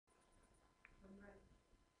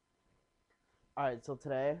All right, so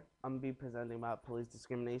today I'm gonna be presenting about police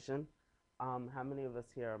discrimination. How many of us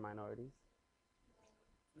here are minorities?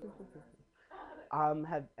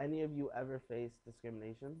 Have any of you ever faced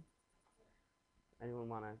discrimination? Anyone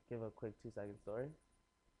want to give a quick 2 second story?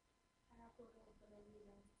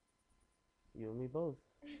 You and me both.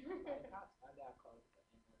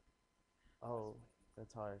 Oh,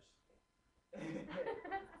 that's harsh.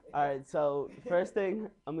 All right, so first thing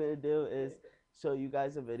I'm gonna do is show you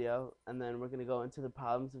guys a video, and then we're gonna go into the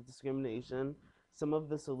problems of discrimination, some of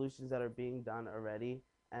the solutions that are being done already,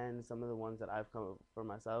 and some of the ones that I've come up for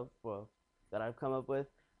myself, well, that I've come up with,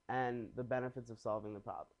 and the benefits of solving the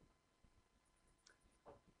problem.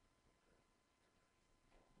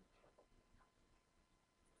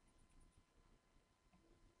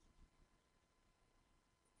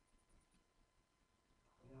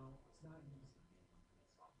 It's not easy being a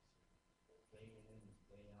police officer, day in and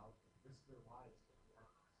day out, and risk their lives to protect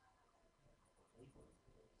us. But lately,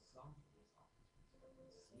 some police officers have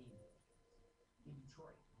been seeing things. In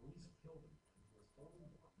Detroit, police killed a man who was holding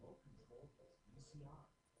the remote control to his VCR.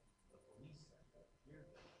 The police said it appeared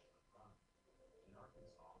that he had a gun. In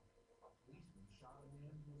Arkansas, a policeman shot a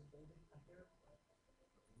man who was holding a hair clip.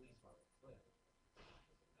 The police thought the clip was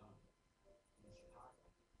a gun. In Chicago,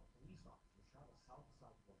 a police officer shot a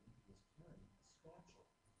Southside woman who was carrying a spatula.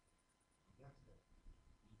 He gets there.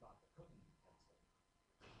 He thought the cooking utensil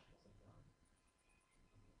was a gun.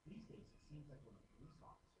 These days, it seems like when a police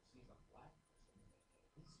officer sees a black person,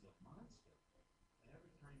 they see a monster. And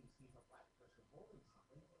every time he sees a black person holding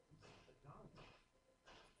something, he sees a gun.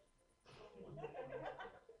 One day,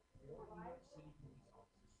 four New York City police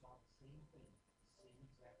officers saw the same thing at the same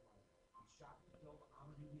exact moment. He shot and killed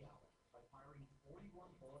on-duty Allen by firing 41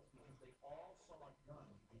 bullets because they all saw a gun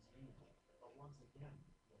in his hand. But once again,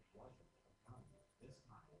 it wasn't a gun. This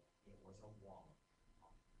time, it was a wallet.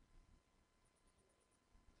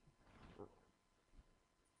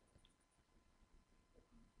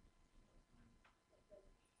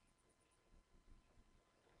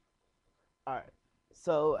 All right,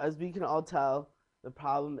 so as we can all tell, the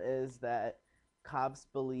problem is that cops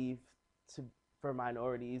believe to for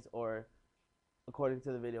minorities, or according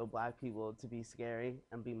to the video, black people, to be scary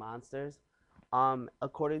and be monsters.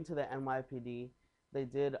 According to the NYPD, they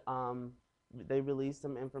did they released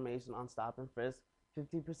some information on stop and frisk.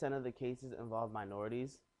 50% of the cases involve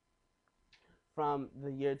minorities. From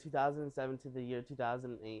the year 2007 to the year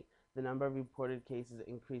 2008, the number of reported cases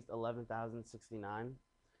increased 11,069.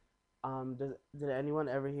 Did anyone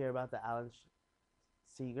ever hear about the Alan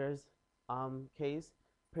Seegers case?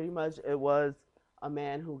 Pretty much, it was a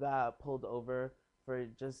man who got pulled over for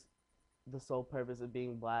just the sole purpose of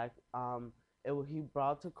being black. He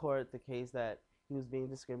brought to court the case that he was being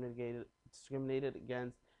discriminated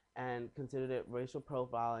against and considered it racial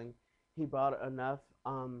profiling. He brought enough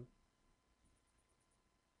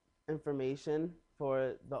information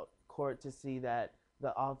for the court to see that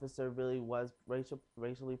the officer really was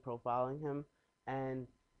racially profiling him, and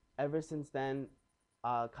ever since then,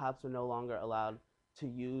 cops were no longer allowed to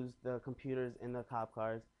use the computers in the cop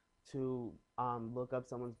cars to look up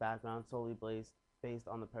someone's background solely based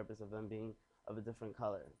on the purpose of them being of a different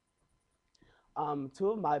color.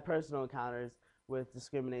 Two of my personal encounters with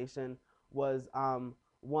discrimination was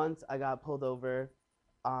once I got pulled over,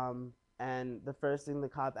 and the first thing the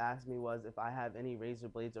cop asked me was if I have any razor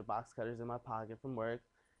blades or box cutters in my pocket from work,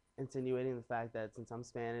 insinuating the fact that since I'm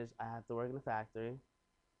Spanish, I have to work in a factory.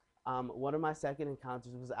 One of my second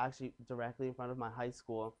encounters was actually directly in front of my high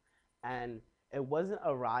school, and it wasn't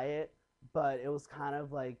a riot, but it was kind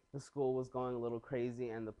of like the school was going a little crazy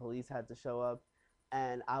and the police had to show up.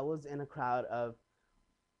 And I was in a crowd of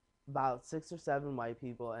about 6 or 7 white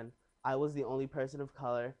people, and I was the only person of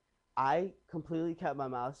color. I completely kept my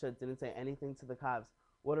mouth shut, didn't say anything to the cops.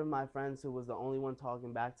 One of my friends, who was the only one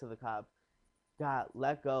talking back to the cop, got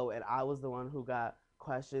let go, and I was the one who got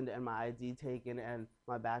questioned and my ID taken and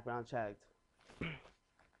my background checked.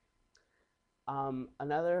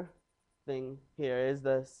 Another thing here is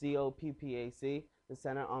the COPPAC, the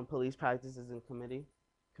Center on Police Practices and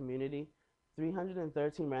Community.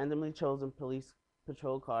 313 randomly chosen police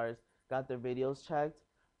patrol cars got their videos checked.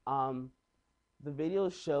 The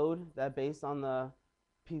videos showed that based on the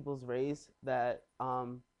people's race, that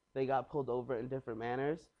they got pulled over in different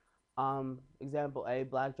manners. Example A: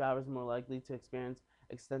 black drivers more likely to experience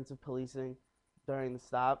extensive policing during the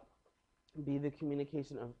stop. B: the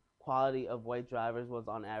communication of quality of white drivers was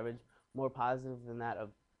on average more positive than that of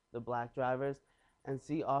the black drivers. And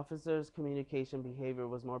C: officers' communication behavior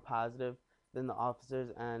was more positive than the officers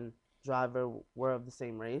and driver were of the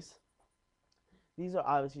same race. These are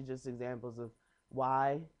obviously just examples of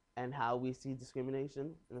why and how we see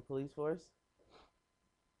discrimination in the police force.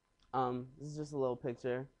 This is just a little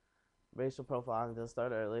picture. Racial profiling does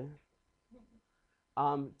start early.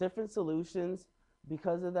 Different solutions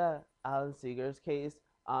because of the Alan Seeger's case.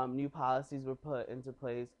 New policies were put into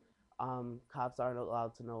place. Cops aren't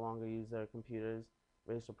allowed to no longer use their computers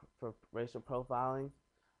for racial profiling.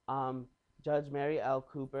 Um, Judge Mary L.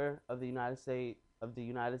 Cooper of the United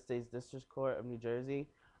States District Court of New Jersey,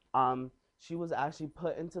 she was actually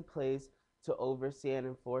put into place to oversee and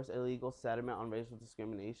enforce a legal settlement on racial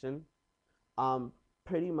discrimination. Um,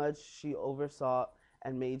 Pretty much, she oversaw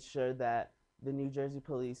and made sure that the New Jersey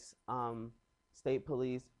police, state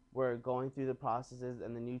police, were going through the processes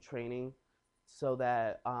and the new training so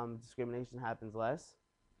that discrimination happens less.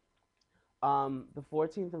 The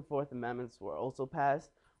 14th and 4th Amendments were also passed,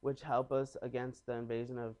 which help us against the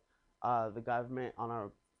invasion of the government on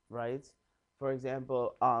our rights. For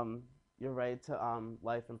example, your right to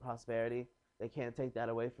life and prosperity. They can't take that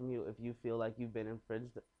away from you if you feel like you've been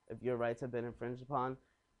infringed, if your rights have been infringed upon.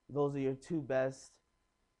 Those are your two best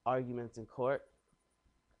arguments in court.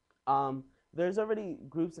 Um, there's already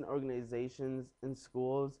groups and organizations in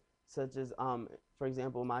schools, such as, for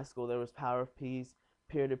example, my school, there was Power of Peace,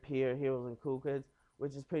 Peer to Peer, Heroes and Cool Kids,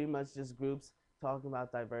 which is pretty much just groups talking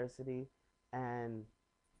about diversity and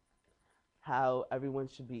how everyone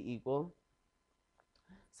should be equal.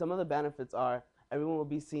 Some of the benefits are everyone will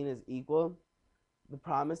be seen as equal. The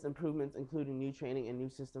promised improvements, including new training and new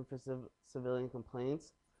system for civilian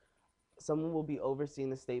complaints. Someone will be overseeing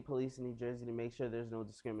the state police in New Jersey to make sure there's no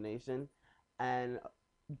discrimination. And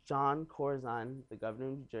John Corzine, the governor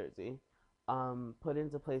of New Jersey, put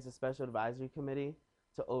into place a special advisory committee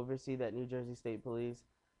to oversee that New Jersey State Police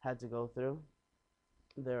had to go through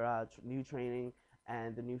their new training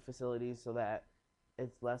and the new facilities so that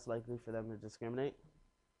it's less likely for them to discriminate.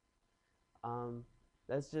 Um,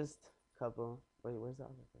 that's just a couple. Wait, where's the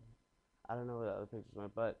other thing? I don't know where the other pictures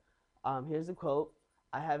went, but here's a quote.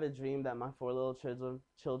 I have a dream that my four little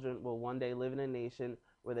children will one day live in a nation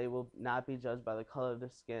where they will not be judged by the color of their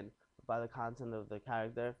skin, but by the content of their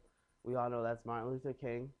character. We all know that's Martin Luther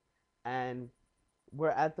King. And we're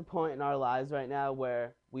at the point in our lives right now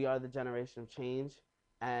where we are the generation of change.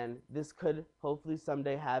 And this could hopefully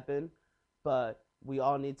someday happen, but we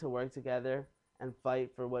all need to work together and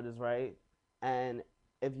fight for what is right. And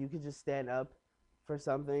if you could just stand up for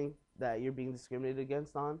something that you're being discriminated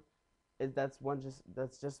against on, that's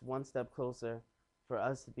just one step closer for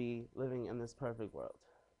us to be living in this perfect world.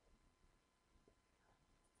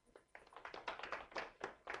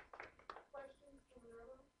 Questions from the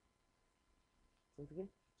room? Something?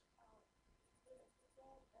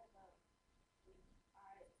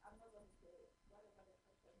 I'm not going to say whatever the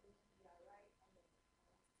question is, we are right,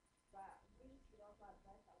 but we should also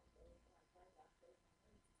advise ourselves and advise ourselves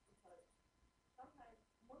because sometimes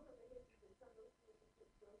most of the cases they tell those people to put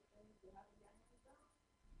those things they have in their hands down.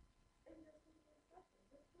 It's just simple instructions.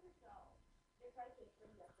 Just put it down. They try to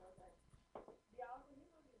explain themselves and they are also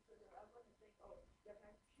human beings, so they are going to think, oh, they're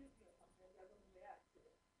trying to shoot me or something, they're going to react to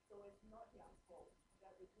it. So it's not their fault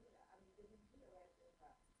that they do that. I mean, they didn't do the right thing,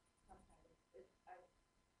 but sometimes it's as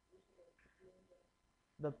we should explain them.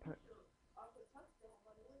 The And we should also talk to them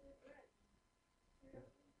about the way they dress.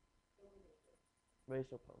 Seriously, the way they dress.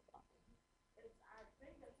 racial profile. I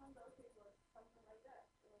think that some of those things was something like that.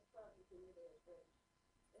 It was probably the way they were dressed.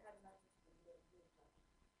 It had nothing to do with the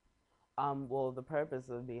Well, the purpose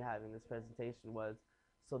of me having this presentation was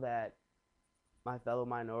so that my fellow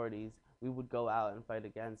minorities, we would go out and fight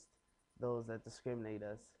against those that discriminate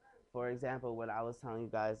us. For example, when I was telling you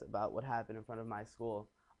guys about what happened in front of my school,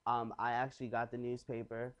 I actually got the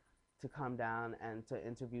newspaper to come down and to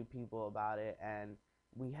interview people about it. And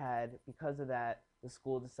we had, because of that, the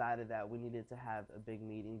school decided that we needed to have a big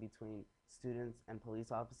meeting between students and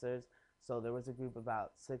police officers. So there was a group of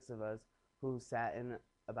about 6 of us who sat in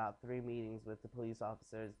about 3 meetings with the police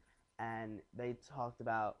officers, and they talked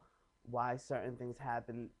about why certain things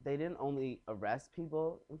happened. They didn't only arrest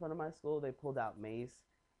people in front of my school, they pulled out mace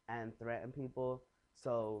and threatened people.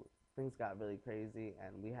 So things got really crazy,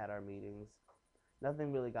 and we had our meetings.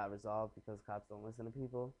 Nothing really got resolved because cops don't listen to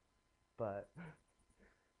people. But,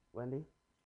 Wendy?